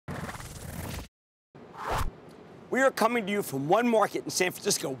We are coming to you from one market in San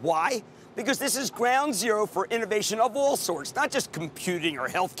Francisco. Why? Because this is ground zero for innovation of all sorts, not just computing or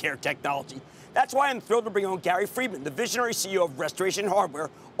healthcare technology. That's why I'm thrilled to bring on Gary Friedman, the visionary CEO of Restoration Hardware,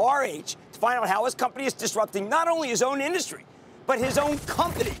 RH, to find out how his company is disrupting not only his own industry, but his own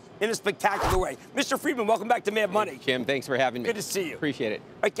company in a spectacular way. Mr. Friedman, welcome back to Mad Money. Jim, thanks for having me. Good to see you. Appreciate it.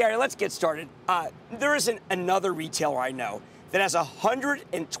 All right, Gary, let's get started. There isn't another retailer I know that has a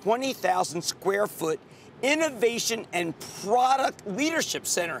 120,000 square foot innovation and product leadership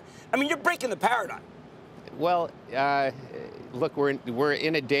center. I mean, you're breaking the paradigm. Well, look, we're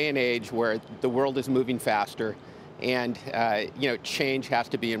in a day and age where the world is moving faster, and change has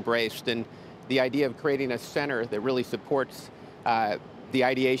to be embraced. And the idea of creating a center that really supports the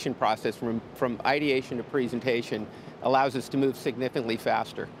ideation process from ideation to presentation allows us to move significantly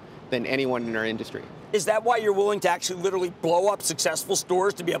faster than anyone in our industry. Is that why you're willing to actually literally blow up successful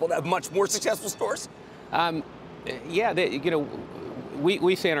stores to be able to have much more successful stores? Yeah,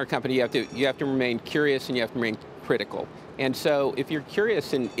 we say in our company you have to remain curious and you have to remain critical. And so if you're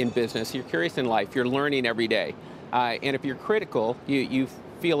curious in business, you're curious in life, you're learning every day. And if you're critical, you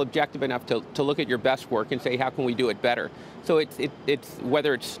feel objective enough to look at your best work and say, how can we do it better? So it's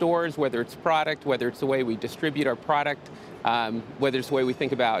whether it's stores, whether it's product, whether it's the way we distribute our product, whether it's the way we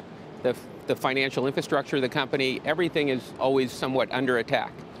think about the financial infrastructure of the company, everything is always somewhat under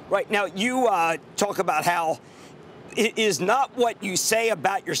attack. Right. Now, you talk about how it is not what you say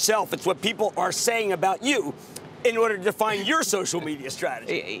about yourself, it's what people are saying about you in order to define your social media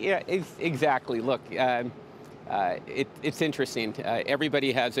strategy. Yeah, exactly. Look, it's interesting.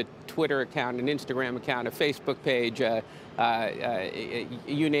 Everybody has a Twitter account, an Instagram account, a Facebook page,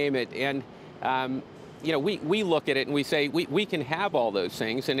 you name it. And we look at it and we say we can have all those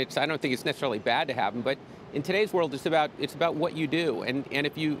things, and I don't think it's necessarily bad to have them, but in today's world, it's about what you do, and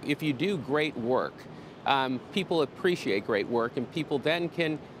if you do great work, people appreciate great work, and people then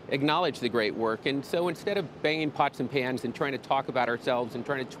can acknowledge the great work. And so instead of banging pots and pans and trying to talk about ourselves and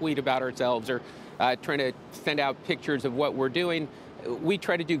trying to tweet about ourselves or trying to send out pictures of what we're doing, we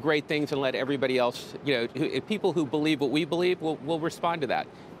try to do great things and let everybody else, people who believe what we believe will respond to that.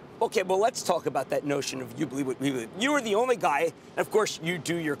 Okay, well, let's talk about that notion of you believe what we believe. You are the only guy, and of course, you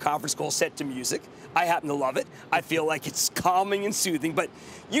do your conference call set to music. I happen to love it. I feel like it's calming and soothing. But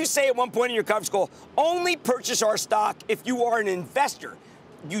you say at one point in your conference call, only purchase our stock if you are an investor.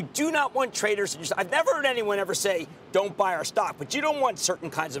 You do not want traders. I've never heard anyone ever say, don't buy our stock, but you don't want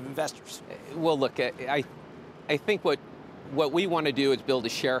certain kinds of investors. Well, look, I think what we want to do is build a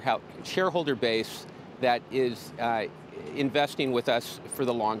shareholder base that is investing with us for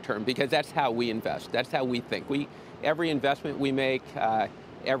the long term, because that's how we invest. That's how we think. Every investment we make,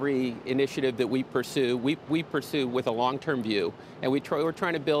 every initiative that we pursue pursue with a long-term view, and we're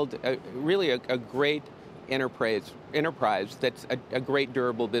trying to build really a great enterprise that's a great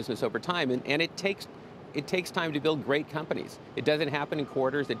durable business over time, and it takes time to build great companies. It doesn't happen in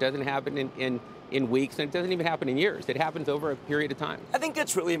quarters, it doesn't happen in weeks, and it doesn't even happen in years. It happens over a period of time. I think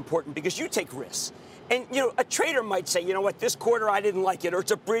that's really important because you take risks. And, a trader might say, you know what, this quarter I didn't like it, or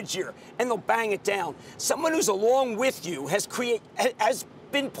it's a bridge year, and they'll bang it down. Someone who's along with you has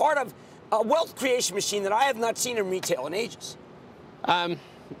been part of a wealth creation machine that I have not seen in retail in ages.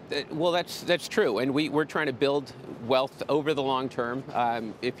 Well, that's true, and we're trying to build wealth over the long term.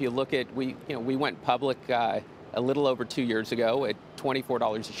 If you look at, we went public a little over 2 years ago at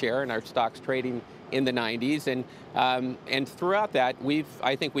 $24 a share, and our stock's trading in the 90s, and throughout that,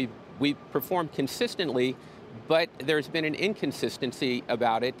 I think we've performed consistently, but there's been an inconsistency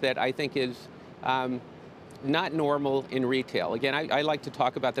about it that I think is not normal in retail. Again, I like to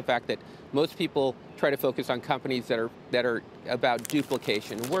talk about the fact that most people try to focus on companies that are about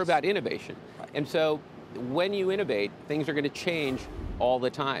duplication. We're about innovation. And so when you innovate, things are going to change all the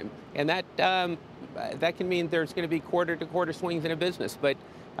time. And that can mean there's going to be quarter-to-quarter swings in a business. But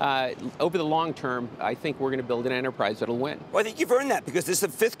over the long term, I think we're going to build an enterprise that'll win. Well, I think you've earned that because this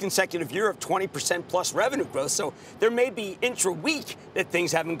is the 5th consecutive year of 20% plus revenue growth. So there may be intra-week that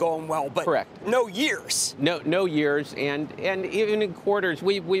things haven't gone well, but correct. No years. No years, and even in quarters,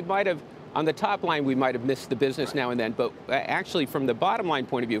 we might have, on the top line, we might have missed the business now and then, but actually from the bottom line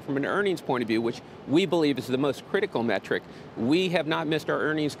point of view, from an earnings point of view, which we believe is the most critical metric, we have not missed our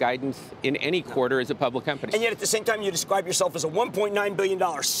earnings guidance in any quarter as a public company. And yet at the same time, you describe yourself as a $1.9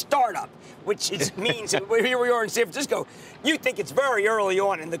 billion startup, which means, and here we are in San Francisco, you think it's very early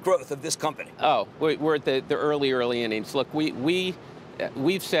on in the growth of this company. Oh, we're at the early innings. Look,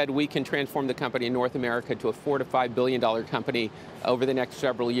 we've said we can transform the company in North America to a $4 to $5 billion company over the next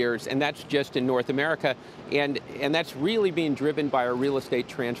several years, and that's just in North America, and that's really being driven by our real estate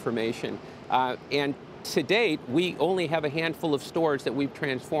transformation. And to date, we only have a handful of stores that we've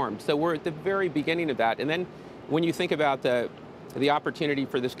transformed. So we're at the very beginning of that. And then when you think about the opportunity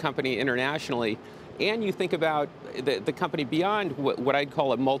for this company internationally, and you think about the company beyond what I'd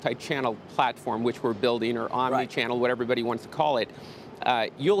call a multi-channel platform, which we're building, or omni-channel, what everybody wants to call it,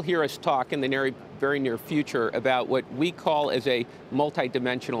 you'll hear us talk in the very near future about what we call as a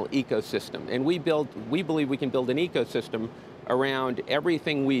multi-dimensional ecosystem. And we believe we can build an ecosystem around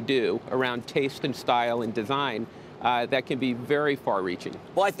everything we do, around taste and style and design, that can be very far-reaching.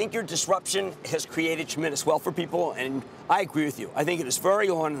 Well, I think your disruption has created tremendous wealth for people, and I agree with you. I think it is very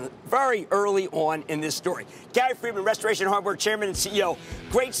early on in this story. Gary Friedman, Restoration Hardware Chairman and CEO.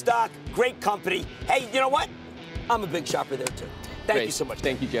 Great stock, great company. Hey, you know what? I'm a big shopper there, too. Thank you so much.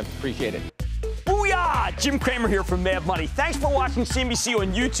 Thank you, Jim. Appreciate it. Booyah! Jim Cramer here from Mad Money. Thanks for watching CNBC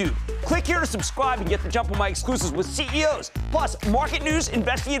on YouTube. Click here to subscribe and get the jump on my exclusives with CEOs, plus market news,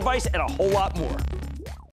 investing advice, and a whole lot more.